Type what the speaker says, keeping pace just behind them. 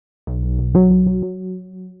Hey,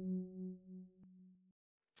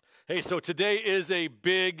 so today is a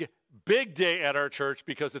big day at our church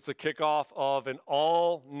because it's a kickoff of an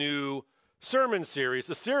all-new sermon series.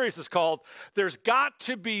 The series is called There's Got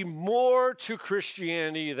to Be More to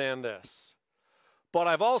Christianity Than This. But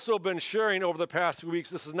I've also been sharing over the past few weeks,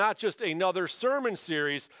 this is not just another sermon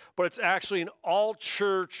series, but it's actually an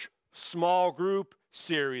all-church small group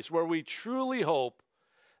series where we truly hope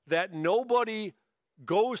that nobody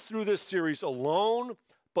goes through this series alone,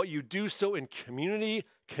 but you do so in community,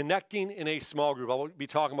 connecting in a small group. I'll be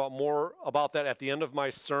talking about more about that at the end of my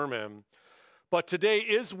sermon. But today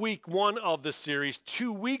is week 1 of the series.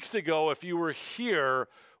 2 weeks ago, if you were here,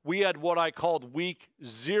 we had what I called week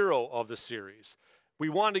 0 of the series. We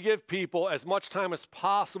wanted to give people as much time as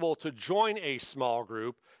possible to join a small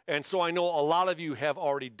group. And so I know a lot of you have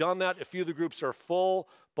already done that. A few of the groups are full,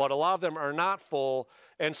 but a lot of them are not full.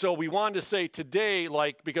 And so we wanted to say today,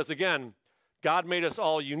 because again, God made us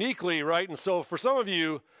all uniquely, right? And so for some of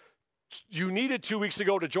you, you needed 2 weeks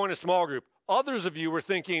ago to join a small group. Others of you were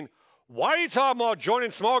thinking, why are you talking about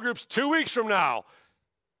joining small groups 2 weeks from now?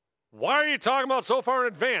 Why are you talking about so far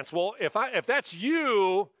in advance? Well, if that's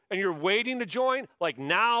you and you're waiting to join,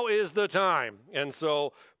 now is the time. And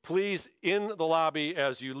so please, in the lobby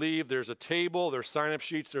as you leave, there's a table, there's sign-up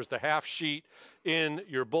sheets, there's the half sheet in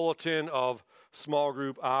your bulletin of small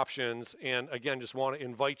group options. And again, just want to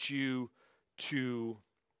invite you to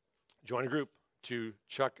join a group, to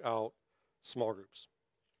check out small groups.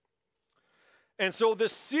 And so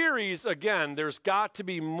this series, again, there's got to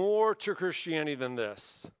be more to Christianity than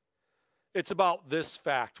this. It's about this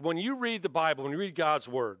fact. When you read the Bible, when you read God's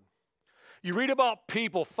Word, you read about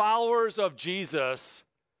people, followers of Jesus,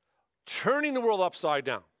 turning the world upside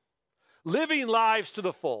down, living lives to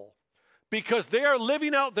the full, because they are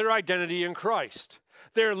living out their identity in Christ.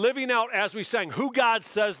 They're living out, as we sang, who God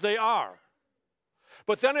says they are.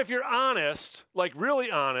 But then if you're honest, really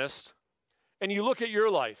honest, and you look at your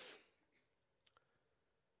life,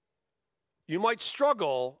 you might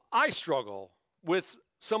struggle, I struggle, with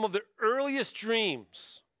some of the earliest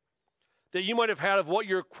dreams that you might have had of what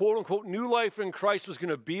your quote-unquote new life in Christ was going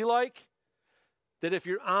to be like, that if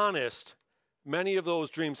you're honest, many of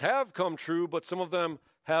those dreams have come true, but some of them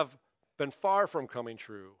have been far from coming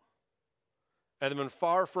true and have been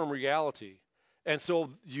far from reality. And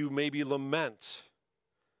so you maybe lament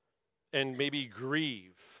and maybe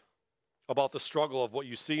grieve about the struggle of what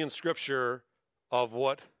you see in Scripture of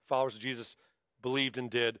what followers of Jesus believed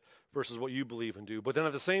and did versus what you believe and do. But then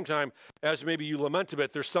at the same time, as maybe you lament a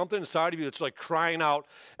bit, there's something inside of you that's crying out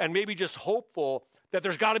and maybe just hopeful that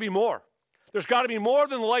there's got to be more. There's got to be more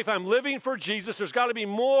than the life I'm living for Jesus. There's got to be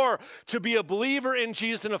more to be a believer in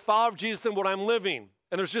Jesus and a follower of Jesus than what I'm living.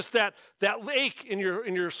 And there's just that ache in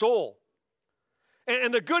your soul.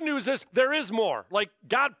 And the good news is there is more.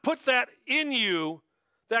 God put that in you,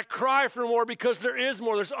 that cry for more, because there is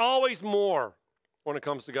more. There's always more when it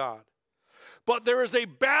comes to God. But there is a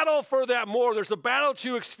battle for that more. There's a battle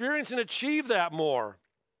to experience and achieve that more.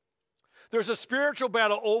 There's a spiritual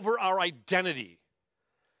battle over our identity.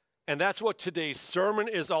 And that's what today's sermon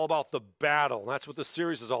is all about, the battle. That's what the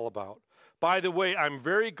series is all about. By the way, I'm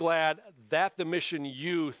very glad that the Mission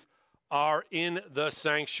Youth are in the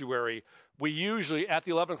sanctuary. We usually, at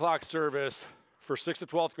the 11 o'clock service, for 6th to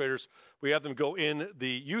 12th graders, we have them go in the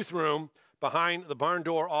youth room behind the barn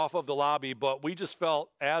door off of the lobby, but we just felt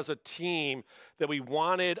as a team that we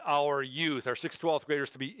wanted our youth, our 6th to 12th graders,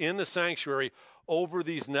 to be in the sanctuary over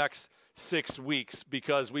these next 6 weeks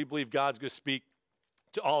because we believe God's going to speak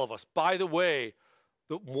to all of us. By the way,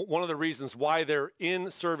 one of the reasons why they're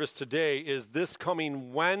in service today is this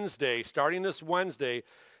coming Wednesday, starting this Wednesday,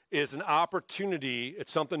 is an opportunity,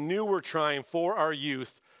 it's something new we're trying for our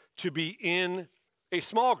youth to be in a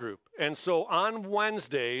small group. And so on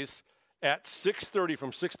Wednesdays at 6:30,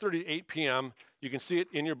 from 6:30 to 8 p.m., you can see it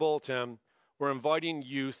in your bulletin, we're inviting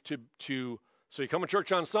youth so you come to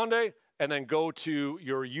church on Sunday and then go to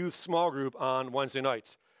your youth small group on Wednesday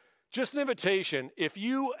nights. Just an invitation, if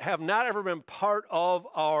you have not ever been part of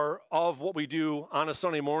what we do on a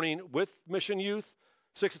Sunday morning with Mission Youth,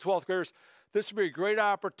 6th to 12th graders, this would be a great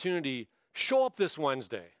opportunity. Show up this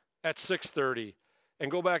Wednesday at 6:30 and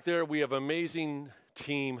go back there. We have amazing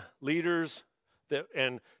team leaders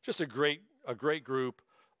and just a great group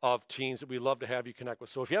of teens that we'd love to have you connect with.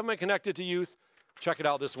 So if you haven't been connected to youth, check it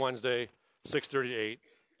out this Wednesday, 6:30 to 8,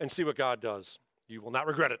 and see what God does. You will not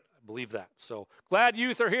regret it. I believe that. So glad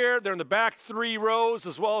youth are here. They're in the back 3 rows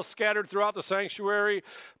as well as scattered throughout the sanctuary.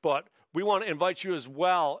 But we want to invite you as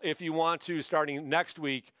well, if you want to, starting next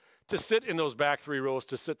week, to sit in those back 3 rows,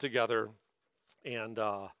 to sit together and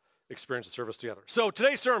experience the service together. So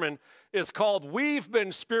today's sermon is called We've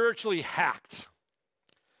Been Spiritually Hacked.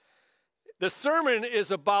 The sermon is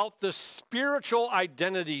about the spiritual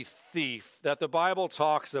identity thief that the Bible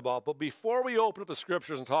talks about. But before we open up the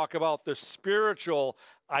scriptures and talk about the spiritual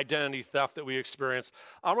identity theft that we experience,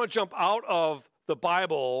 I want to jump out of the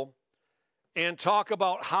Bible and talk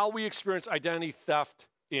about how we experience identity theft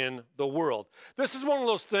in the world. This is one of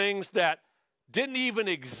those things that didn't even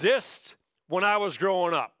exist when I was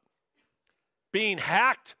growing up. Being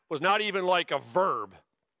hacked was not even like a verb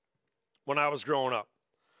when I was growing up.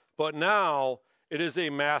 But now it is a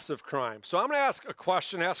massive crime. So I'm going to ask a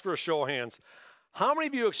question, ask for a show of hands. How many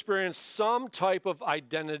of you experienced some type of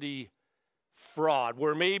identity fraud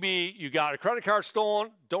where maybe you got a credit card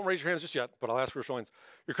stolen? Don't raise your hands just yet, but I'll ask for a show of hands.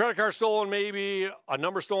 Your credit card stolen, maybe a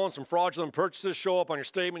number stolen, some fraudulent purchases show up on your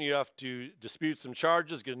statement. You have to dispute some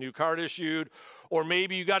charges, get a new card issued. Or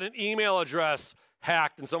maybe you got an email address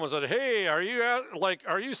hacked and someone said, hey, are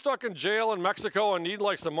you stuck in jail in Mexico and need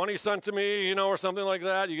like some money sent to me, or something like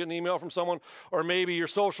that? You get an email from someone. Or maybe your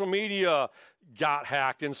social media got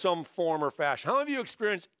hacked in some form or fashion. How many of you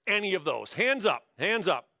experienced any of those? Hands up, hands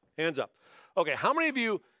up, hands up. Okay, how many of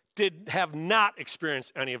you have not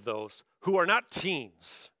experienced any of those who are not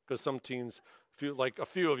teens? Because some teens, a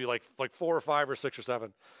few of you, like 4 or 5 or 6 or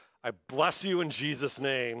 7. I bless you in Jesus'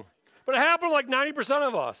 name. But it happened to like 90%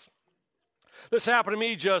 of us. This happened to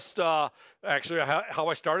me just, actually, how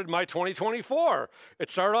I started my 2024. It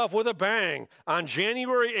started off with a bang. On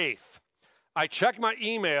January 8th, I checked my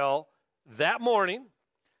email that morning,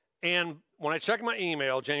 and when I checked my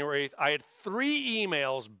email, January 8th, I had 3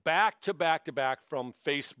 emails back to back to back from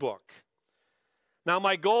Facebook. Now,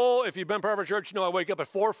 my goal, if you've been part of our church, you know I wake up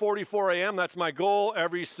at 4:44 a.m. That's my goal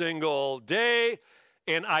every single day,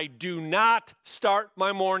 and I do not start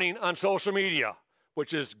my morning on social media,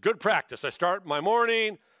 which is good practice. I start my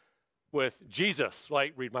morning with Jesus,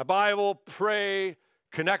 like read my Bible, pray,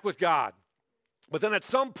 connect with God. But then at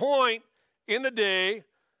some point in the day,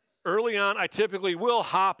 early on, I typically will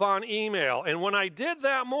hop on email. And when I did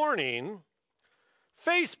that morning,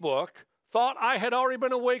 Facebook thought I had already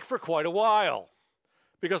been awake for quite a while.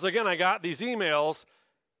 Because again, I got these emails,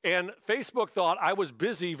 and Facebook thought I was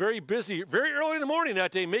busy, very early in the morning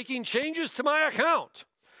that day, making changes to my account.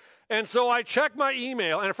 And so I checked my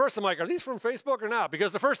email, and at first I'm like, are these from Facebook or not?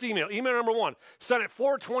 Because the first email number 1, sent at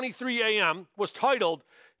 4:23 a.m., was titled,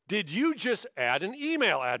 Did You Just Add an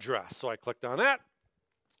Email Address? So I clicked on that,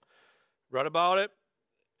 read about it,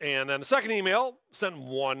 and then the second email, sent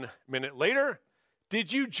 1 minute later,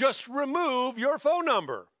 Did you just remove your phone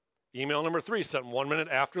number? Email number 3, sent 1 minute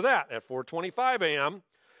after that at 4:25 a.m.,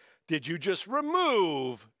 Did you just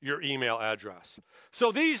remove your email address?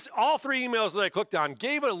 So all 3 emails that I clicked on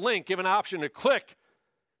gave a link, gave an option to click,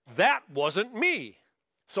 that wasn't me.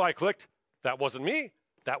 So I clicked, that wasn't me,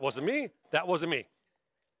 that wasn't me, that wasn't me.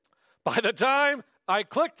 By the time I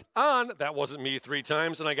clicked on that wasn't me 3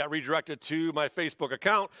 times and I got redirected to my Facebook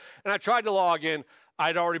account and I tried to log in,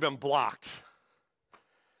 I'd already been blocked.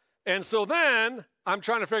 And so then I'm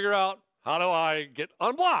trying to figure out, how do I get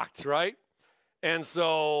unblocked, right? And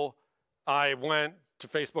so I went to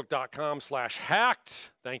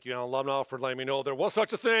facebook.com/hacked. Thank you, Alan Lubnow, for letting me know there was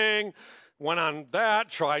such a thing. Went on that,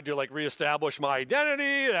 tried to reestablish my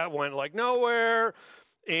identity. That went nowhere.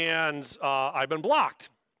 And I've been blocked.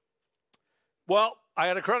 Well, I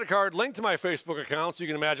had a credit card linked to my Facebook account, so you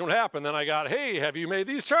can imagine what happened. Then I got, hey, have you made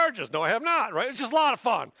these charges? No, I have not, right? It's just a lot of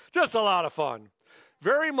fun. Just a lot of fun.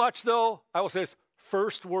 Very much, though, I will say it's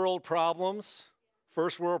first world problems.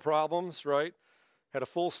 First world problems, right? Had a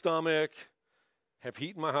full stomach, have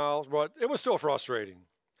heat in my house, but it was still frustrating.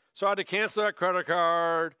 So I had to cancel that credit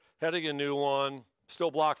card, had to get a new one, still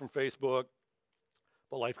blocked from Facebook,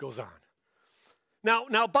 but life goes on.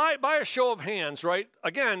 Now by a show of hands, right?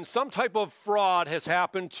 Again, some type of fraud has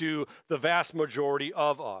happened to the vast majority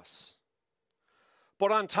of us.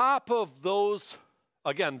 But on top of those,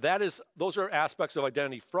 again, those are aspects of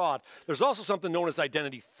identity fraud. There's also something known as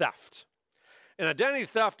identity theft. And identity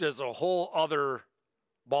theft is a whole other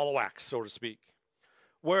ball of wax, so to speak,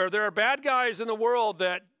 where there are bad guys in the world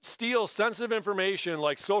that steal sensitive information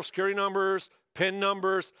like social security numbers, PIN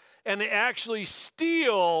numbers, and they actually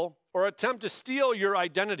steal or attempt to steal your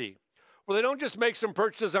identity. Well, they don't just make some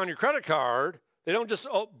purchases on your credit card,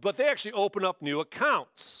 but they actually open up new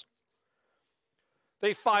accounts.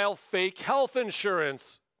 They file fake health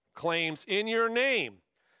insurance claims in your name.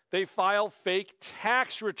 They file fake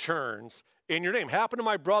tax returns in your name. Happened to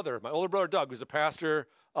my brother, my older brother Doug, who's a pastor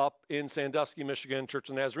up in Sandusky, Michigan, Church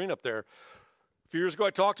of the Nazarene up there. A few years ago,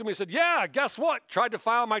 I talked to him. He said, yeah, guess what? Tried to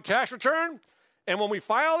file my tax return, and when we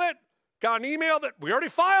filed it, got an email that we already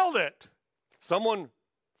filed it. Someone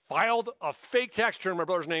filed a fake tax return in my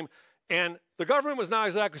brother's name, and the government was not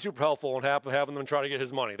exactly super helpful in having them try to get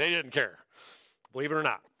his money. They didn't care, believe it or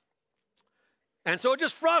not. And so it's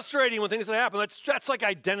just frustrating when things that happen. That's like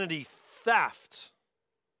identity theft.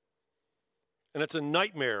 And it's a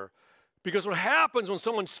nightmare, because what happens when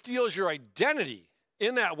someone steals your identity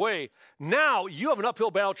in that way, now you have an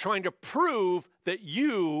uphill battle trying to prove that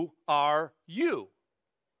you are you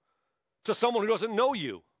to someone who doesn't know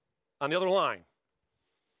you on the other line.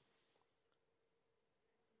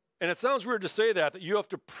 And it sounds weird to say that you have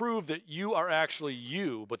to prove that you are actually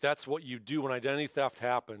you, but that's what you do when identity theft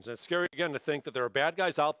happens. And it's scary, again, to think that there are bad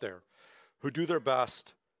guys out there who do their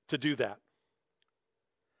best to do that.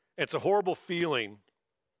 It's a horrible feeling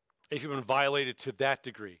if you've been violated to that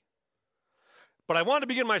degree. But I want to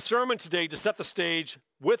begin my sermon today to set the stage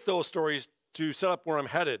with those stories to set up where I'm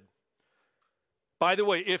headed. By the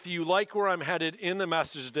way, if you like where I'm headed in the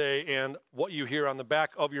message today and what you hear on the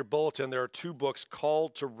back of your bulletin, there are 2 books,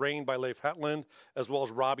 Called to Reign by Leif Hetland, as well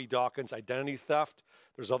as Robbie Dawkins' Identity Theft.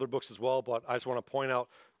 There's other books as well, but I just want to point out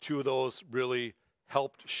 2 of those really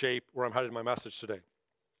helped shape where I'm headed in my message today.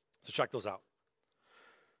 So check those out.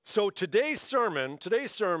 So today's sermon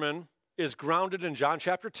is grounded in John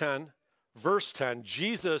chapter 10, verse 10.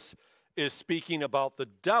 Jesus is speaking about the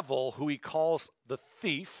devil, who he calls the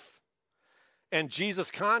thief. And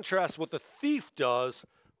Jesus contrasts what the thief does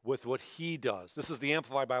with what he does. This is the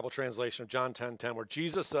Amplified Bible translation of John 10:10, where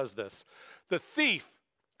Jesus says this: the thief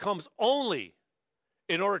comes only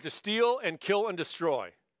in order to steal and kill and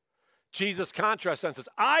destroy. Jesus contrasts and says,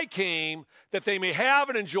 I came that they may have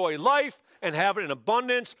and enjoy life and have it in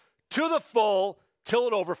abundance to the full till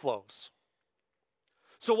it overflows.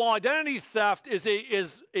 So while identity theft is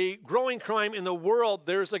a growing crime in the world,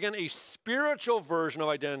 there's, again, a spiritual version of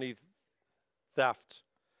identity theft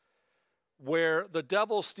where the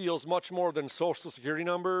devil steals much more than social security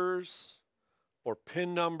numbers or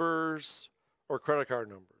PIN numbers or credit card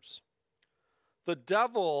numbers. The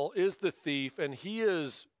devil is the thief, and he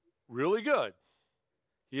is really good.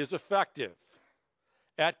 He is effective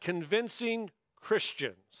at convincing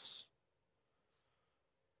Christians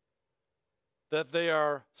that they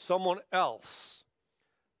are someone else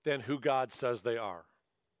than who God says they are.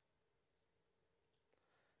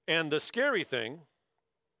 And the scary thing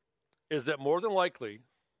is that more than likely,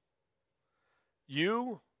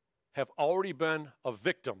 you have already been a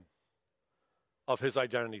victim of his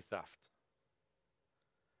identity theft.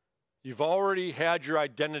 You've already had your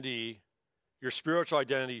identity, your spiritual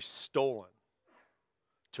identity, stolen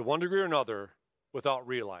to one degree or another without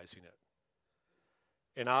realizing it.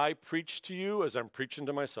 And I preach to you as I'm preaching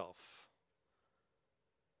to myself.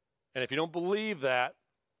 And if you don't believe that,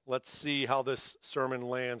 let's see how this sermon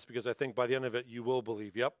lands, because I think by the end of it, you will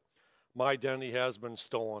believe, yep, my identity has been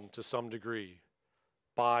stolen to some degree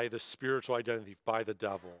by the spiritual identity, by the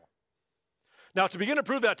devil. Now, to begin to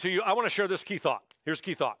prove that to you, I want to share this key thought. Here's a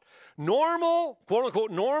key thought. Normal, quote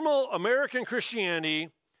unquote, normal American Christianity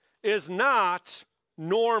is not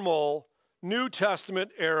normal New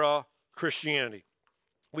Testament era Christianity.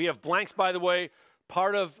 We have blanks, by the way.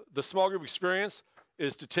 Part of the small group experience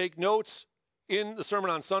is to take notes in the sermon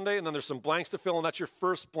on Sunday, and then there's some blanks to fill, and that's your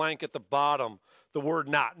first blank at the bottom, the word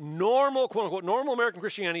not. Normal, quote unquote, normal American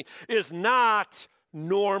Christianity is not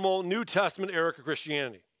normal New Testament era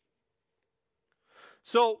Christianity.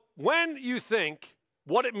 So when you think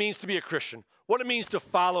what it means to be a Christian, what it means to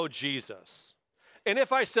follow Jesus, and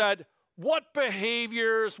if I said, what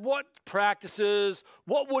behaviors, what practices,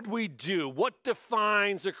 what would we do? What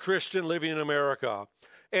defines a Christian living in America?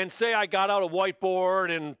 And say I got out a whiteboard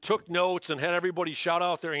and took notes and had everybody shout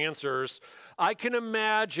out their answers, I can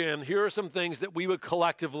imagine here are some things that we would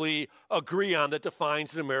collectively agree on that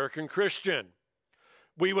defines an American Christian.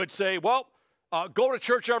 We would say, well, go to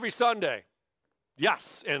church every Sunday.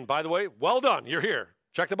 Yes, and by the way, well done, you're here.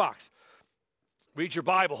 Check the box. Read your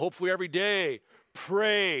Bible, hopefully every day.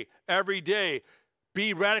 Pray every day.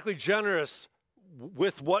 Be radically generous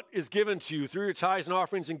with what is given to you through your tithes and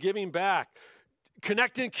offerings and giving back.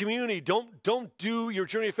 Connect in community. Don't do your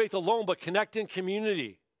journey of faith alone, but connect in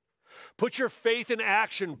community. Put your faith in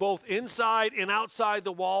action both inside and outside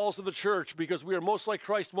the walls of the church, because we are most like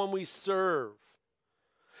Christ when we serve.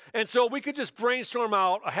 And so we could just brainstorm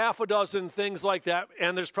out a half a dozen things like that,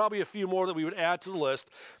 and there's probably a few more that we would add to the list.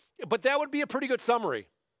 But that would be a pretty good summary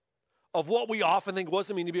of what we often think what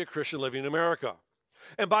does it mean to be a Christian living in America.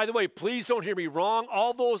 And by the way, please don't hear me wrong.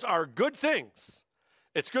 All those are good things.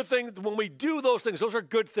 It's good thing when we do those things. Those are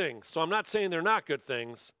good things. So I'm not saying they're not good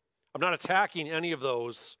things. I'm not attacking any of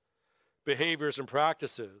those behaviors and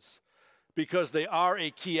practices. because they are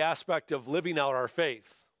a key aspect of living out our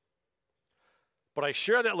faith. But I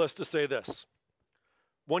share that list to say this.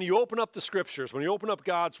 When you open up the scriptures, when you open up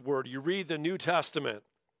God's word, you read the New Testament,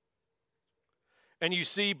 and you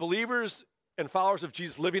see believers and followers of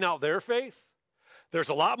Jesus living out their faith, there's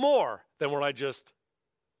a lot more than what I just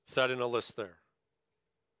said in a list there.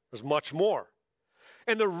 There's much more.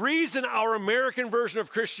 And the reason our American version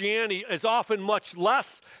of Christianity is often much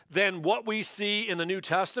less than what we see in the New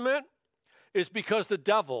Testament is because the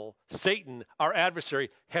devil, Satan, our adversary,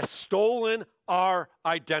 has stolen our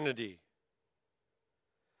identity.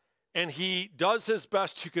 And he does his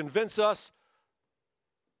best to convince us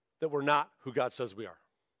that we're not who God says we are.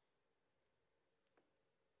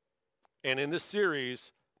 And in this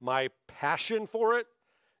series, my passion for it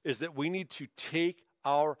is that we need to take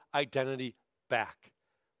our identity back.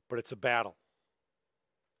 But it's a battle.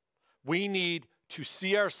 We need to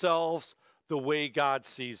see ourselves the way God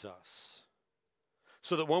sees us.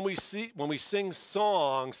 So that when we sing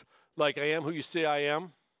songs like I Am Who You Say I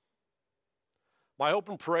Am, my hope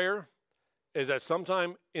and prayer is that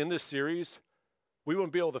sometime in this series, we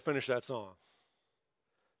wouldn't be able to finish that song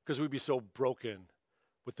because we'd be so broken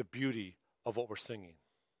with the beauty of what we're singing.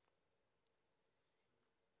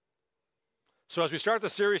 So as we start the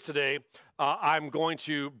series today, I'm going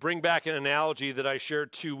to bring back an analogy that I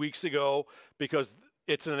shared 2 weeks ago because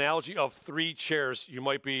it's an analogy of 3 chairs. You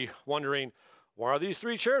might be wondering, why are these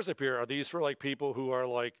 3 chairs up here? Are these for like people who are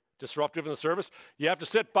like disruptive in the service? You have to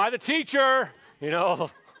sit by the teacher,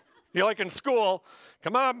 You're like in school.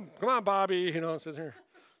 Come on, Bobby, sit here.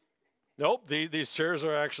 Nope, these chairs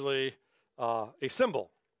are actually a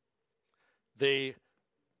symbol. They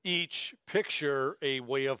each picture a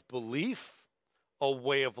way of belief, a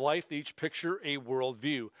way of life. They each picture a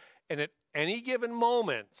worldview. And at any given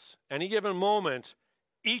moment,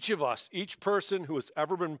 each of us, each person who has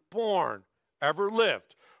ever been born, ever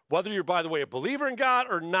lived, whether you're, by the way, a believer in God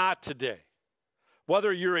or not today,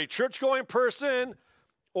 whether you're a church-going person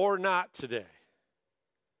or not today,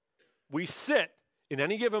 we sit in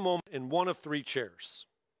any given moment in one of 3 chairs.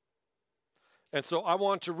 And so I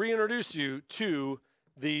want to reintroduce you to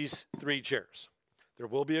these 3 chairs. There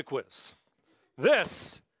will be a quiz.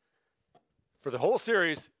 This, for the whole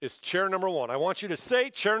series, is chair number 1. I want you to say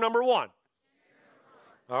chair number 1.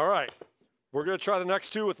 All right. We're going to try the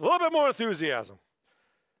next 2 with a little bit more enthusiasm.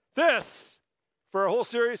 This, for our whole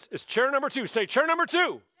series, is chair number 2. Say chair number 2. Chair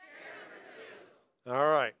number 2.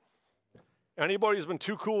 All right. Anybody who's been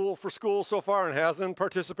too cool for school so far and hasn't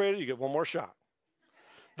participated, you get one more shot.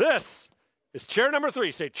 This is chair number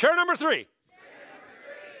 3. Say chair number 3. Chair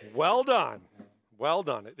number 3. Well done. Well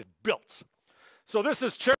done. It built. So this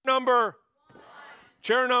is chair number 1.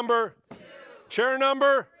 Chair number 2. Chair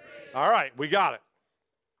number 3. All right, we got it.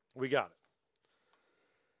 We got it.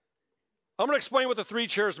 I'm going to explain what the 3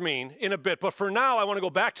 chairs mean in a bit, but for now I want to go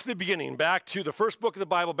back to the beginning, back to the first book of the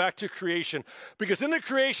Bible, back to creation, because in the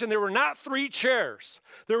creation there were not 3 chairs.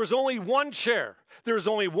 There was only 1 chair. There was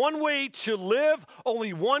only one way to live,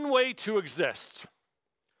 only one way to exist.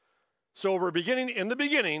 So we're beginning in the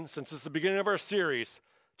beginning, since it's the beginning of our series,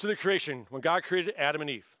 to the creation, when God created Adam and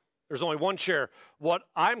Eve. There's only 1 chair, what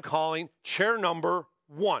I'm calling chair number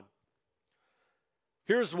 1.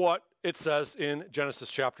 Here's what it says in Genesis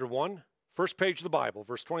chapter 1. First page of the Bible,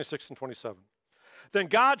 verse 26 and 27. Then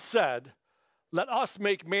God said, let us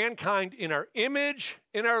make mankind in our image,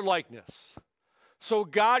 in our likeness. So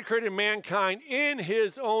God created mankind in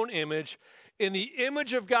his own image. In the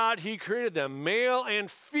image of God, he created them. Male and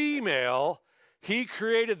female, he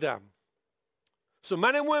created them. So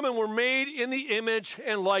men and women were made in the image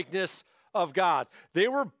and likeness of God. They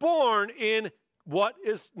were born in what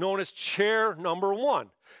is known as chair number 1.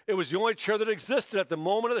 It was the only chair that existed at the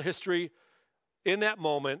moment of the history, in that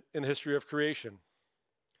moment in the history of creation.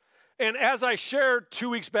 And as I shared 2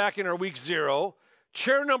 weeks back in our week 0,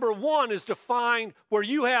 chair number 1 is defined where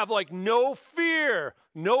you have like no fear,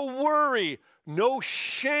 no worry, no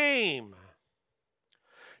shame.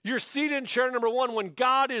 You're seated in chair number 1 when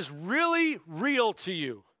God is really real to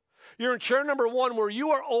you. You're in chair number 1 where you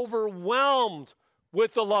are overwhelmed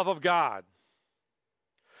with the love of God.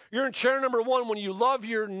 You're in chair number 1 when you love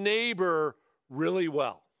your neighbor really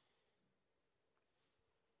well.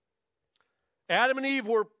 Adam and Eve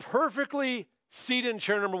were perfectly seated in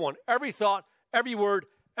chair number 1. Every thought, every word,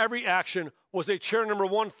 every action was a chair number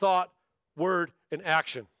 1 thought, word, and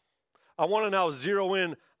action. I want to now zero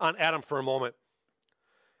in on Adam for a moment.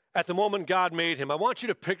 At the moment God made him, I want you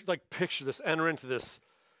to picture this, enter into this.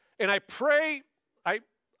 And I pray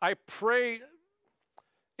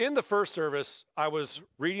in the first service, I was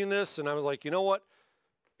reading this and I was like, you know what?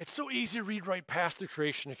 It's so easy to read right past the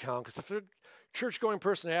creation account because if you're a church-going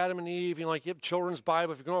person, Adam and Eve, you have children's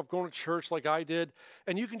Bible, if you grow up going to church like I did,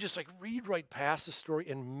 and you can just read right past the story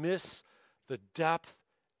and miss the depth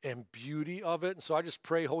and beauty of it. And so I just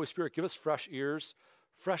pray, Holy Spirit, give us fresh ears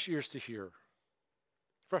to hear.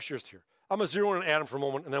 Fresh ears to hear. I'm going to zero in on Adam for a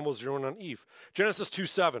moment, and then we'll zero in on Eve. Genesis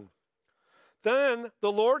 2:7. Then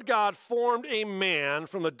the Lord God formed a man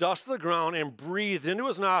from the dust of the ground and breathed into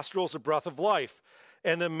his nostrils the breath of life,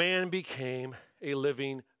 and the man became a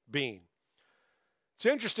living being. It's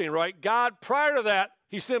interesting, right? God, prior to that,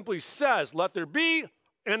 he simply says, let there be,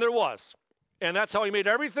 and there was. And that's how he made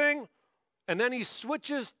everything. And then he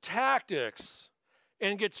switches tactics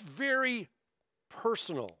and gets very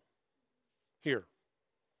personal here.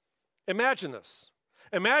 Imagine this.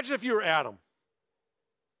 Imagine if you were Adam.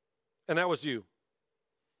 And that was you.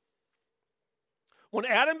 When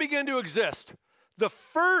Adam began to exist, the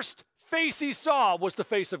first face he saw was the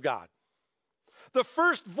face of God. The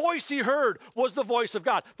first voice he heard was the voice of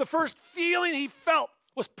God. The first feeling he felt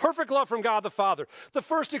was perfect love from God the Father. The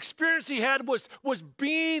first experience he had was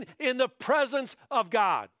being in the presence of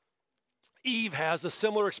God. Eve has a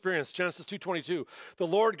similar experience. Genesis 2:22. The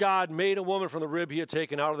Lord God made a woman from the rib he had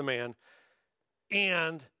taken out of the man,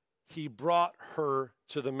 and he brought her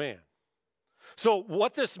to the man. So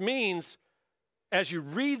what this means, as you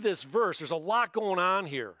read this verse, there's a lot going on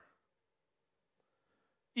here.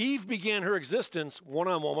 Eve began her existence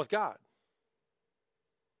one-on-one with God.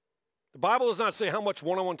 The Bible does not say how much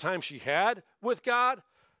one-on-one time she had with God,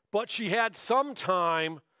 but she had some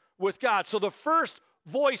time with God. So the first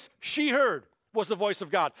voice she heard was the voice of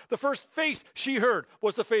God. The first face she heard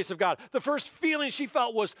was the face of God. The first feeling she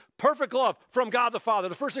felt was perfect love from God the Father.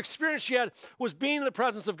 The first experience she had was being in the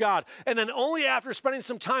presence of God. And then only after spending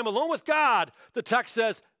some time alone with God, the text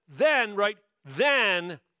says, then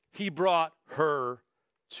he brought her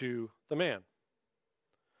to the man.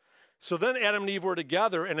 So then Adam and Eve were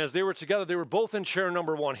together, and as they were together, they were both in chair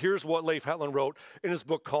number one. Here's what Leif Hetland wrote in his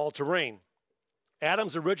book called To Reign.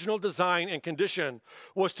 Adam's original design and condition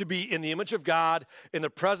was to be in the image of God, in the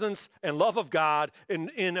presence and love of God,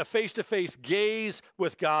 in a face-to-face gaze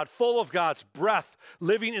with God, full of God's breath,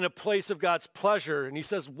 living in a place of God's pleasure. And he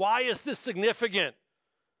says, why is this significant?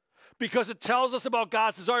 Because it tells us about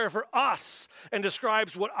God's desire for us and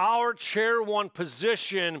describes what our chair one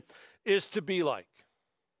position is to be like.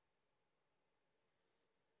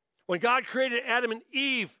 When God created Adam and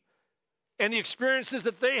Eve, and the experiences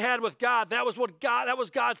that they had with God, that was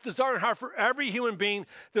God's desire and heart for every human being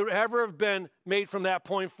that would ever have been made from that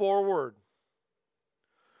point forward.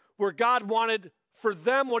 Where God wanted for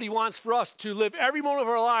them what he wants for us, to live every moment of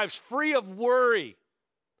our lives free of worry,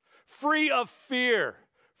 free of fear,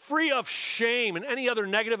 free of shame and any other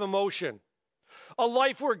negative emotion. A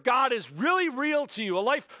life where God is really real to you, a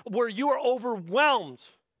life where you are overwhelmed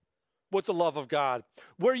with the love of God,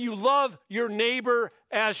 where you love your neighbor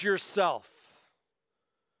as yourself.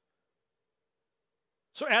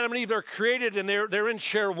 So Adam and Eve, they're created and they're in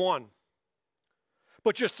chair one.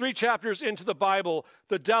 But just 3 chapters into the Bible,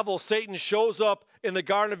 the devil, Satan, shows up in the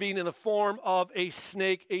Garden of Eden in the form of a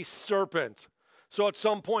snake, a serpent. So at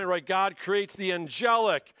some point, right, God creates the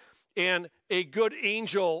angelic, and a good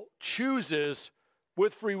angel chooses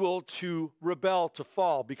with free will to rebel, to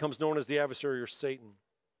fall, becomes known as the adversary or Satan,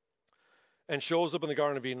 and shows up in the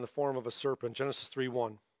Garden of Eden in the form of a serpent, Genesis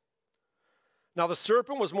 3:1. Now the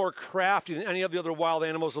serpent was more crafty than any of the other wild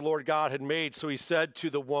animals the Lord God had made, so he said to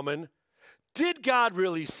the woman, did God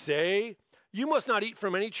really say, you must not eat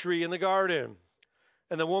from any tree in the garden?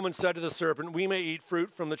 And the woman said to the serpent, we may eat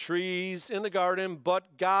fruit from the trees in the garden,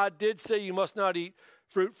 but God did say you must not eat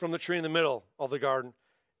fruit from the tree in the middle of the garden,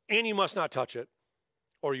 and you must not touch it,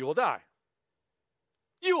 or you will die.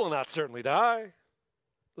 You will not certainly die.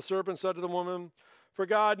 The serpent said to the woman, for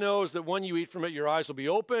God knows that when you eat from it, your eyes will be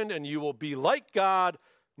opened, and you will be like God,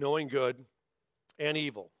 knowing good and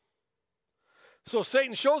evil. So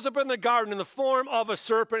Satan shows up in the garden in the form of a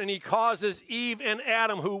serpent, and he causes Eve and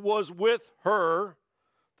Adam, who was with her,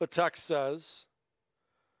 the text says,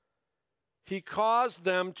 he caused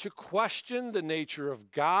them to question the nature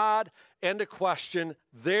of God and to question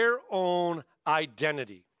their own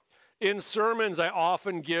identity. In sermons, I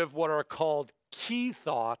often give what are called key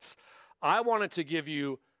thoughts. I wanted to give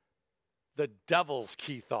you the devil's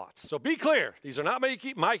key thoughts. So be clear, these are not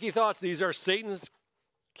my key thoughts. These are Satan's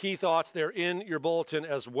key thoughts. They're in your bulletin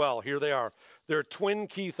as well. Here they are. They're twin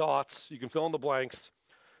key thoughts. You can fill in the blanks.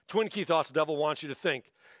 Twin key thoughts the devil wants you to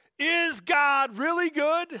think. Is God really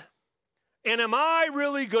good? And am I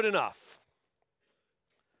really good enough?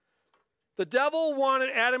 The devil wanted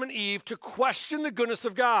Adam and Eve to question the goodness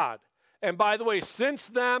of God And by the way, since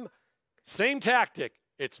then, same tactic.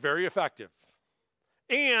 It's very effective.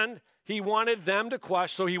 And he wanted them to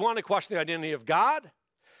question, so he wanted to question the identity of God,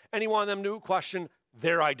 and he wanted them to question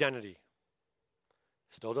their identity.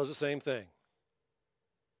 Still does the same thing.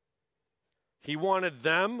 He wanted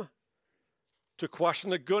them to question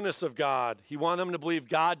the goodness of God. He wanted them to believe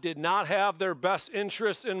God did not have their best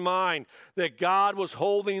interests in mind, that God was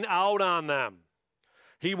holding out on them.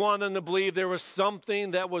 He wanted them to believe there was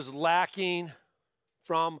something that was lacking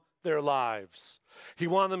from their lives. He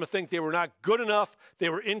wanted them to think they were not good enough, they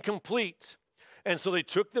were incomplete. And so they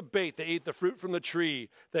took the bait, they ate the fruit from the tree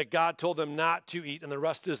that God told them not to eat, and the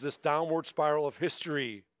rest is this downward spiral of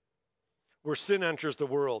history where sin enters the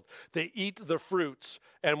world. They eat the fruits,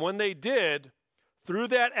 and when they did, through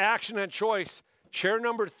that action and choice, chair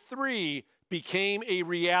number 3 became a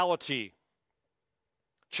reality.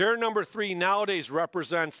 Chair number 3 nowadays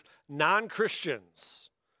represents non-Christians,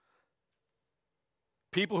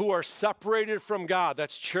 people who are separated from God.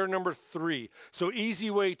 That's chair number 3. So easy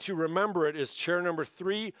way to remember it is chair number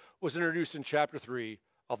 3 was introduced in chapter 3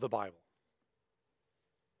 of the Bible.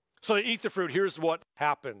 So they eat the fruit. Here's what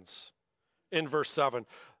happens in verse 7.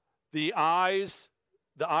 The eyes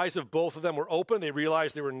of both of them were open. They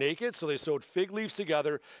realized they were naked, so they sewed fig leaves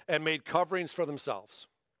together and made coverings for themselves.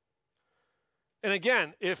 And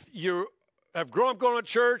again, if you have grown up going to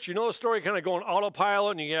church, you know the story, kind of going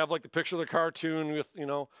autopilot, and you have like the picture of the cartoon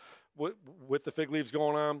with, with the fig leaves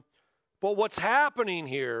going on. But what's happening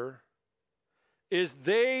here is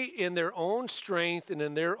they, in their own strength and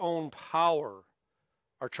in their own power,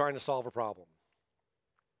 are trying to solve a problem.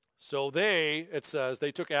 So it says,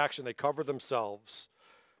 they took action. They covered themselves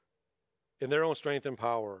in their own strength and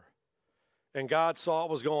power. And God saw what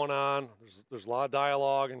was going on. There's a lot of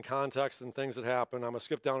dialogue and context and things that happen. I'm going to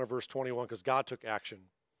skip down to verse 21 because God took action.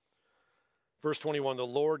 Verse 21, the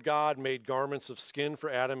Lord God made garments of skin for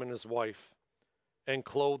Adam and his wife and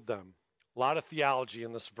clothed them. A lot of theology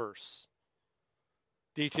in this verse.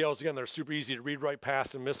 Details, again, they're super easy to read right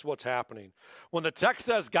past and miss what's happening. When the text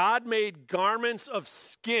says God made garments of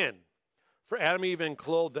skin for Adam and Eve and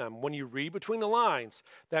clothed them, when you read between the lines,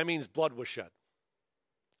 that means blood was shed.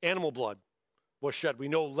 Animal blood was shed. We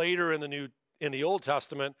know later in the Old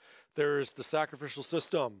Testament, there's the sacrificial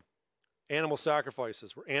system, animal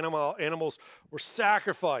sacrifices, where animals were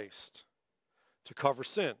sacrificed to cover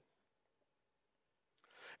sin.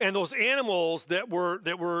 And those animals that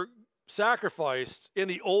were sacrificed in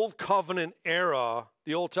the Old Covenant era,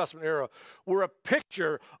 the Old Testament era, were a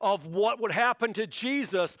picture of what would happen to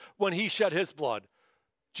Jesus when he shed his blood.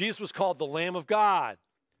 Jesus was called the Lamb of God,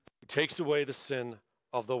 who takes away the sin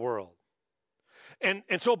of the world. And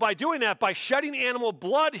so by doing that, by shedding animal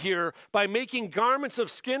blood here, by making garments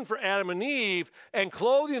of skin for Adam and Eve and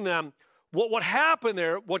clothing them, what happened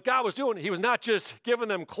there, what God was doing, he was not just giving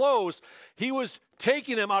them clothes, he was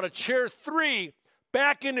taking them out of chair 3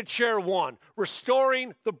 back into chair 1,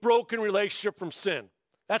 restoring the broken relationship from sin.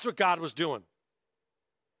 That's what God was doing.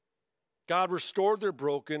 God restored their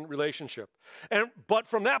broken relationship. But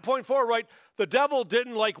from that point forward, right, the devil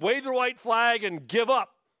didn't wave the white flag and give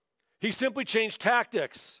up. He simply changed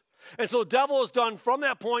tactics. And so the devil has done from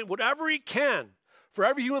that point whatever he can for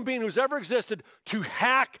every human being who's ever existed to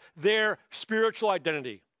hack their spiritual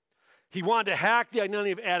identity. He wanted to hack the identity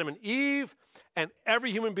of Adam and Eve and every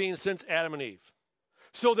human being since Adam and Eve,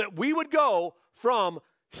 so that we would go from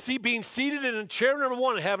being seated in chair number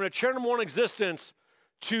 1 and having a chair number 1 existence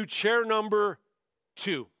to chair number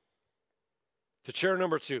 2. To chair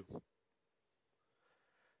number 2.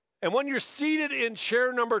 And when you're seated in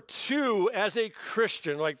chair number 2 as a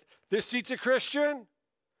Christian, like this seat's a Christian,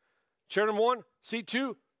 chair number 1, seat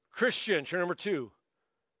 2, Christian, chair number 2,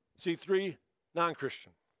 seat 3,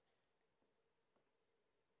 non-Christian.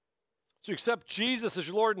 So you accept Jesus as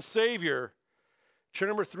your Lord and Savior, chair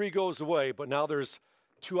number 3 goes away, but now there's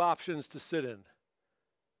 2 options to sit in.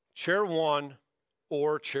 Chair 1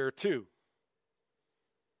 or chair 2.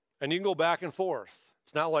 And you can go back and forth.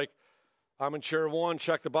 It's not like I'm in chair 1,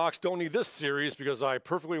 check the box, don't need this series because I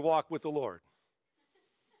perfectly walk with the Lord.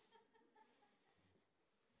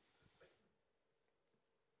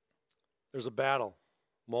 There's a battle,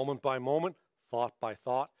 moment by moment, thought by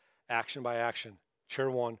thought, action by action, chair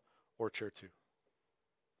 1 or chair 2.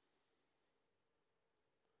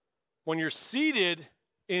 When you're seated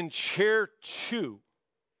in chair 2,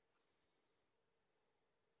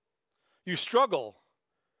 you struggle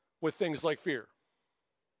with things like fear,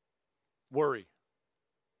 worry,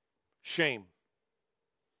 shame.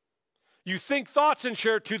 You think thoughts in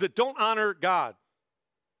chair 2 that don't honor God.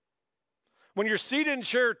 When you're seated in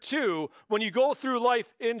chair 2, when you go through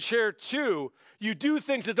life in chair 2, you do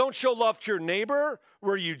things that don't show love to your neighbor,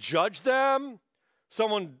 where you judge them.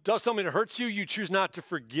 Someone does something that hurts you, you choose not to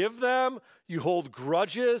forgive them. You hold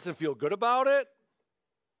grudges and feel good about it.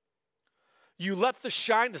 You let the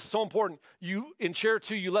shine, this is so important, in chair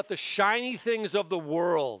 2, you let the shiny things of the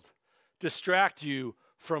world distract you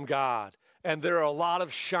from God. And there are a lot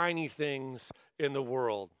of shiny things in the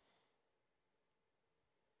world.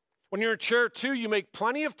 When you're in chair 2, you make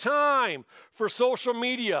plenty of time for social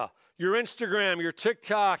media, your Instagram, your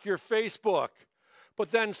TikTok, your Facebook.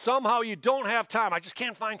 But then somehow you don't have time. I just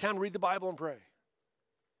can't find time to read the Bible and pray.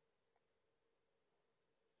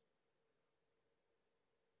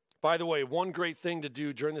 By the way, one great thing to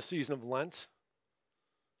do during the season of Lent,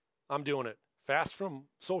 I'm doing it. Fast from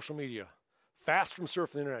social media. Fast from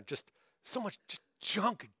surfing the internet. Just so much just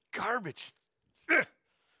junk, garbage. Ugh.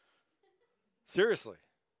 Seriously.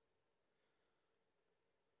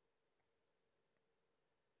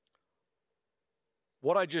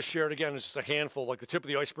 What I just shared, again, is just a handful, like the tip of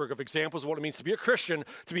the iceberg of examples of what it means to be a Christian,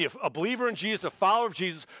 to be a believer in Jesus, a follower of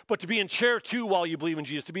Jesus, but to be in chair 2 while you believe in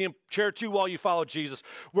Jesus, to be in chair 2 while you follow Jesus,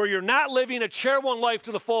 where you're not living a chair 1 life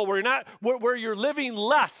to the full, where you're living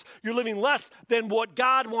less. You're living less than what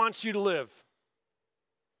God wants you to live.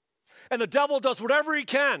 And the devil does whatever he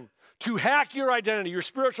can to hack your identity, your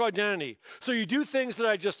spiritual identity. So you do things that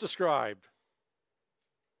I just described,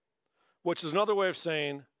 which is another way of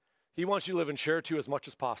saying, he wants you to live in chair 2 as much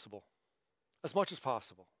as possible. As much as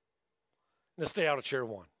possible. And to stay out of chair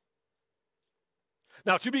 1.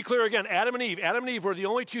 Now, to be clear again, Adam and Eve were the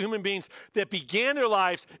only 2 human beings that began their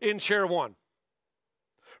lives in chair 1.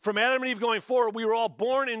 From Adam and Eve going forward, we were all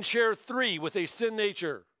born in chair 3 with a sin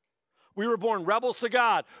nature. We were born rebels to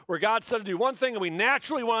God, where God said to do one thing, and we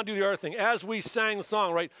naturally want to do the other thing. As we sang the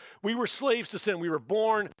song, right? We were slaves to sin. We were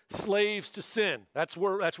born slaves to sin. That's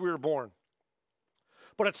where we were born.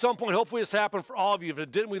 But at some point, hopefully this happened for all of you. If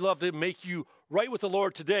it didn't, we'd love to make you right with the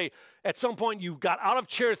Lord today. At some point, you got out of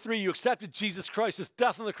chair 3. You accepted Jesus Christ's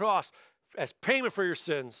death on the cross as payment for your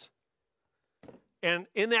sins. And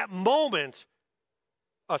in that moment,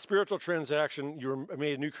 a spiritual transaction, you were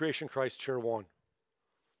made a new creation in Christ, chair 1.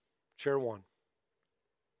 Chair 1.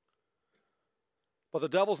 But the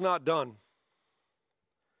devil's not done.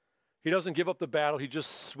 He doesn't give up the battle. He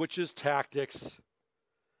just switches tactics.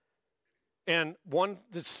 And one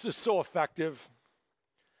that's just so effective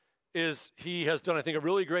is he has done, I think, a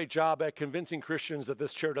really great job at convincing Christians that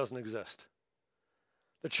this chair doesn't exist.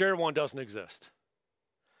 The chair 1 doesn't exist.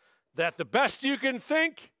 That the best you can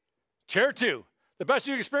think, chair 2. The best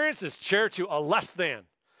you experience is chair 2, a less than.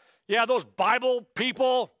 Yeah, those Bible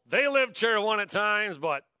people, they live chair 1 at times,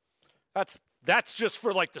 but that's just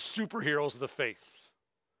for like the superheroes of the faith.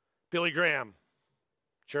 Billy Graham,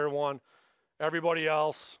 chair 1. Everybody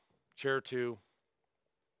else, chair 2.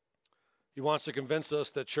 He wants to convince us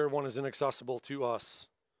that chair 1 is inaccessible to us.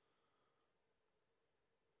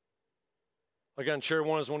 Again, chair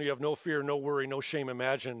 1 is when you have no fear, no worry, no shame.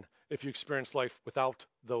 Imagine if you experience life without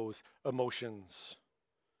those emotions.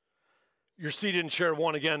 You're seated in chair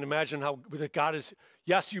 1 again. Imagine how that God is,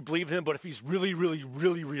 yes, you believe in him, but if he's really, really,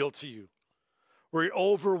 really real to you, where you're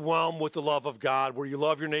overwhelmed with the love of God, where you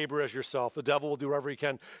love your neighbor as yourself, the devil will do whatever he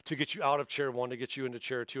can to get you out of chair 1, to get you into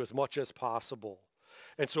chair 2 as much as possible.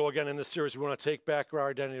 And so again, in this series, we want to take back our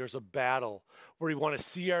identity. There's a battle where we want to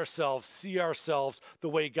see ourselves the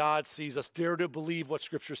way God sees us, dare to believe what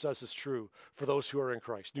Scripture says is true for those who are in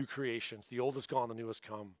Christ, new creations. The old is gone, the new has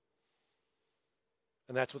come.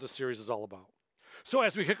 And that's what the series is all about. So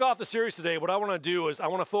as we kick off the series today, what I want to do is I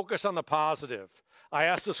want to focus on the positive. I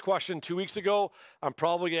asked this question 2 weeks ago. I'm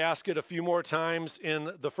probably going to ask it a few more times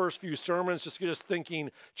in the first few sermons, just to get us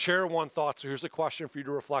thinking chair 1 thoughts. So here's a question for you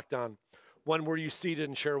to reflect on. When were you seated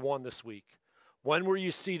in chair 1 this week? When were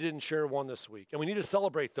you seated in chair 1 this week? And we need to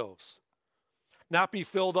celebrate those. Not be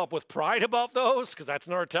filled up with pride about those, because that's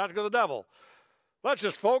another tactic of the devil. Let's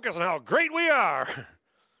just focus on how great we are.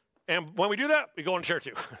 And when we do that, we go in chair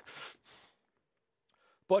 2.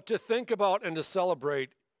 But to think about and to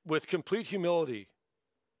celebrate with complete humility,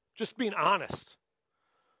 just being honest.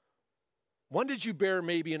 When did you bear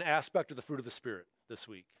maybe an aspect of the fruit of the Spirit this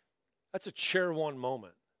week? That's a chair 1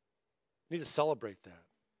 moment. You need to celebrate that.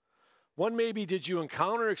 When maybe did you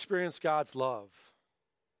encounter or experience God's love?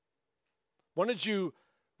 When did you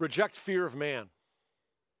reject fear of man?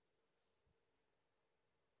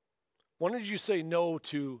 When did you say no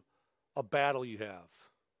to a battle you have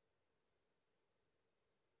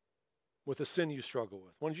with a sin you struggle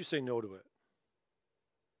with? When did you say no to it?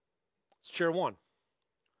 It's chair 1.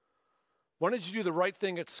 When did you do the right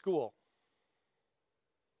thing at school?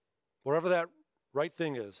 whatever that right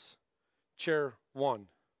thing is. Chair 1.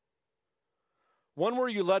 When were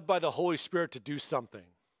you led by the Holy Spirit to do something?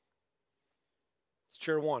 It's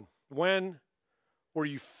chair 1. When were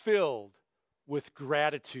you filled with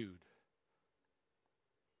gratitude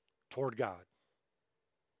toward God?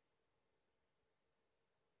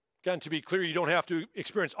 Again, to be clear, you don't have to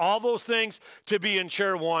experience all those things to be in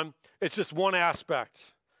chair 1. It's just one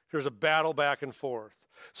aspect. There's a battle back and forth.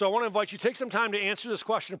 So I want to invite you, take some time to answer this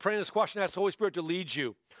question, pray this question, ask the Holy Spirit to lead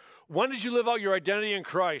you. When did you live out your identity in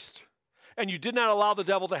Christ? And you did not allow the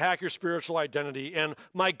devil to hack your spiritual identity. And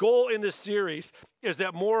my goal in this series is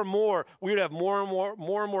that more and more, we would have more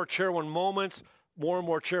and more chair 1 moments, more and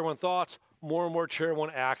more chair 1 thoughts, more and more chair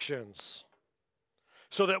 1 actions.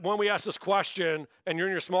 So that when we ask this question, and you're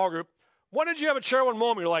in your small group, when did you have a chair 1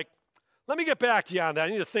 moment? You're like, let me get back to you on that.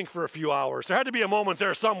 I need to think for a few hours. There had to be a moment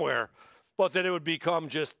there somewhere, but that it would become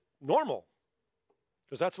just normal,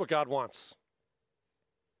 because that's what God wants.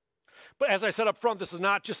 But as I said up front, this is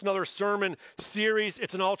not just another sermon series.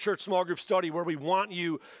 It's an all-church small group study where we want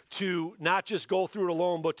you to not just go through it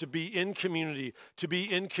alone, but to be in community,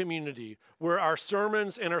 where our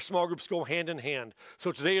sermons and our small groups go hand in hand.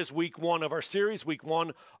 So today is week 1 of our series, week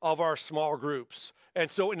 1 of our small groups.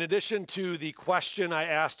 And so in addition to the question I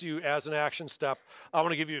asked you as an action step, I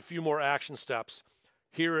want to give you a few more action steps.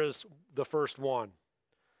 Here is the first one,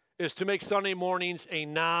 is to make Sunday mornings a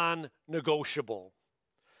non-negotiable.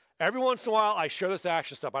 Every once in a while, I share this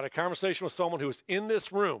action step. I had a conversation with someone who was in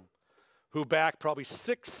this room who back probably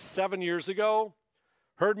 6-7 years ago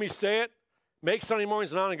heard me say it, make Sunday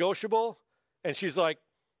mornings non-negotiable, and she's like,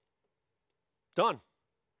 done.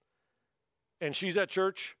 And she's at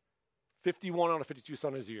church 51 out of 52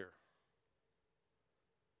 Sundays a year.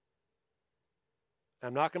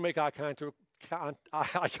 I'm not going to make eye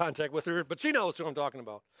contact with her, but she knows who I'm talking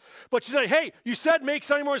about. But she said, hey, you said make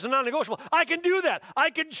Sunday mornings non-negotiable. I can do that.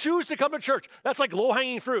 I can choose to come to church. That's like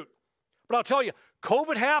low-hanging fruit. But I'll tell you,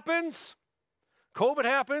 COVID happens,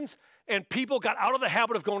 and people got out of the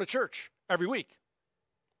habit of going to church every week.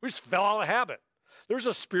 We just fell out of the habit. There's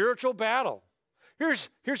a spiritual battle. Here's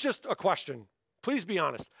just a question. Please be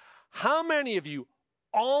honest. How many of you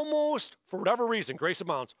almost, for whatever reason, grace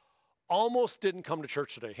abounds, almost didn't come to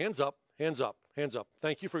church today? Hands up, hands up, hands up.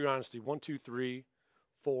 Thank you for your honesty. 1, 2, 3,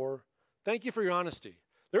 4. Thank you for your honesty.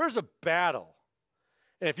 There is a battle.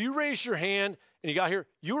 And if you raise your hand and you got here,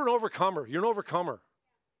 you're an overcomer. You're an overcomer.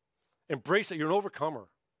 Embrace it. You're an overcomer.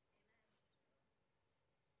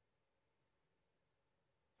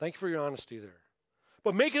 Thank you for your honesty there.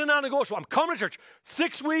 But make it a non-negotiable. I'm coming to church.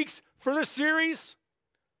 6 weeks for this series,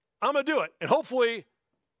 I'm going to do it. And hopefully,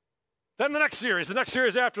 then the next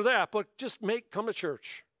series after that. But just come to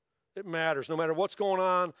church. It matters. No matter what's going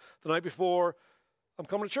on the night before, I'm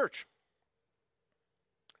coming to church.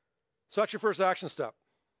 So that's your first action step.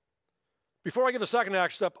 Before I give the second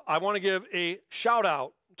action step, I want to give a shout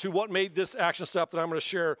out to what made this action step that I'm going to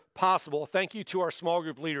share possible. Thank you to our small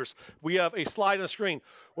group leaders. We have a slide on the screen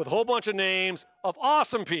with a whole bunch of names of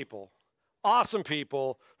awesome people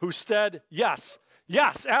who said yes.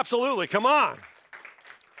 Yes, absolutely. Come on.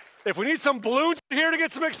 If we need some balloons here to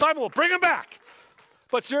get some excitement, we'll bring them back.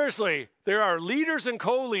 But seriously, there are leaders and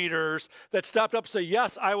co-leaders that stepped up and say,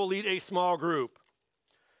 yes, I will lead a small group.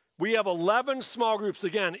 We have 11 small groups,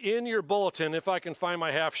 again, in your bulletin. If I can find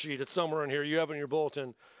my half sheet, it's somewhere in here. You have it in your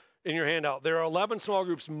bulletin, in your handout. There are 11 small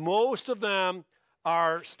groups. Most of them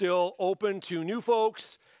are still open to new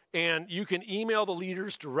folks, and you can email the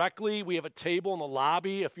leaders directly. We have a table in the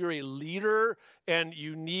lobby. If you're a leader and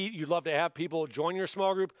you'd love to have people join your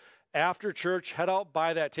small group, after church, head out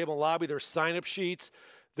by that table in the lobby. There's sign-up sheets.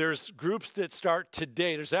 There's groups that start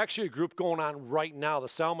today. There's actually a group going on right now, the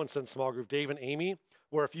Salmonson small group, Dave and Amy,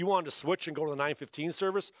 where if you wanted to switch and go to the 9:15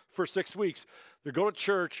 service for 6 weeks, they go to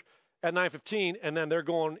church at 9:15, and then they're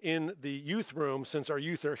going in the youth room. Since our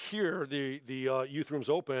youth are here, the youth room's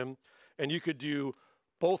open, and you could do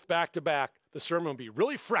both back-to-back. The sermon will be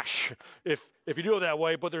really fresh if you do it that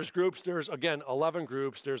way. But there's groups. There's, again, 11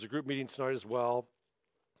 groups. There's a group meeting tonight as well.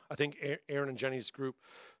 I think Aaron and Jenny's group.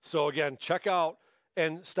 So, again, check out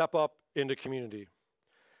and step up into community.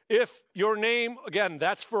 If your name, again,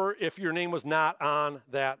 that's for if your name was not on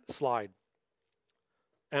that slide.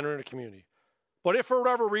 Enter into community. But if for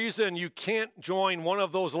whatever reason you can't join one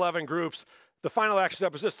of those 11 groups, the final action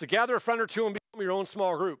step is this: to gather a friend or two and become your own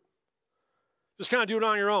small group. Just kind of do it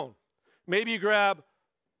on your own. Maybe you grab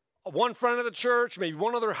one friend of the church, maybe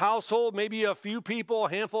one other household, maybe a few people, a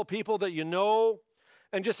handful of people that you know,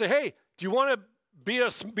 and just say, hey, do you want to be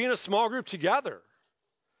in a small group together?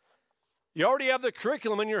 You already have the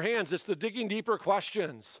curriculum in your hands. It's the digging deeper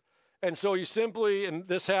questions. And so you simply, and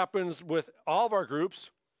this happens with all of our groups,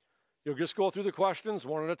 you'll just go through the questions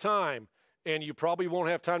one at a time. And you probably won't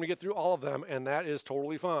have time to get through all of them, and that is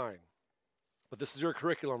totally fine. But this is your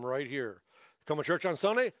curriculum right here. Come to church on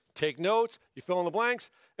Sunday, take notes, you fill in the blanks,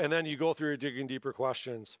 and then you go through your digging deeper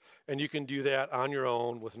questions. And you can do that on your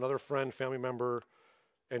own with another friend, family member,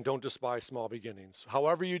 and don't despise small beginnings.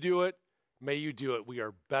 However you do it, may you do it. We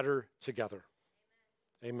are better together.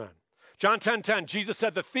 Amen. John 10:10, Jesus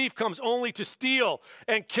said, the thief comes only to steal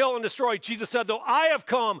and kill and destroy. Jesus said, though I have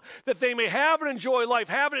come that they may have and enjoy life,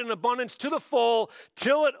 have it in abundance to the full,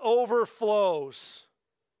 till it overflows.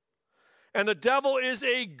 And the devil is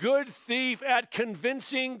a good thief at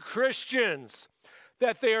convincing Christians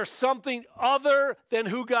that they are something other than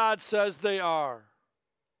who God says they are.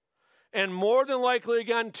 And more than likely,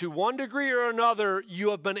 again, to one degree or another,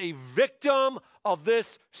 you have been a victim of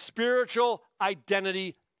this spiritual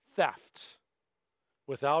identity theft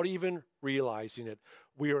without even realizing it.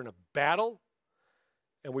 We are in a battle,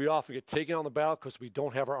 and we often get taken on the battle because we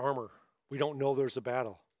don't have our armor. We don't know there's a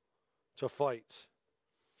battle to fight.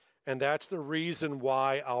 And that's the reason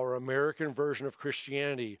why our American version of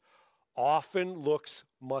Christianity often looks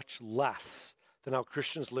much less than how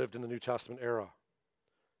Christians lived in the New Testament era.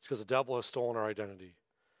 It's because the devil has stolen our identity.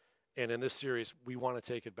 And in this series, we want to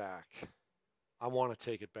take it back. I want to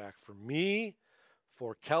take it back for me,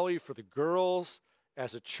 for Kelly, for the girls,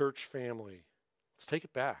 as a church family. Let's take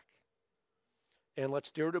it back. And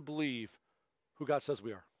let's dare to believe who God says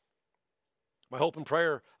we are. My hope and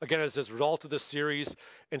prayer, again, is as a result of this series,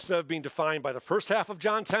 instead of being defined by the first half of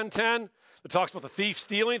John 10:10, that talks about the thief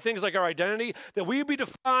stealing things like our identity, that we would be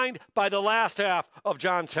defined by the last half of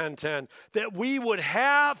John 10:10, that we would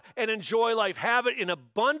have and enjoy life, have it in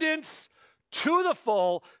abundance to the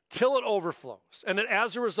full till it overflows. And that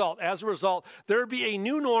as a result, there would be a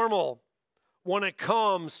new normal when it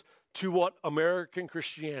comes to what American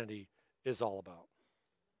Christianity is all about.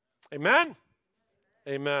 Amen?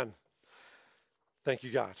 Amen. Thank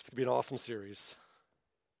you, God. It's going to be an awesome series.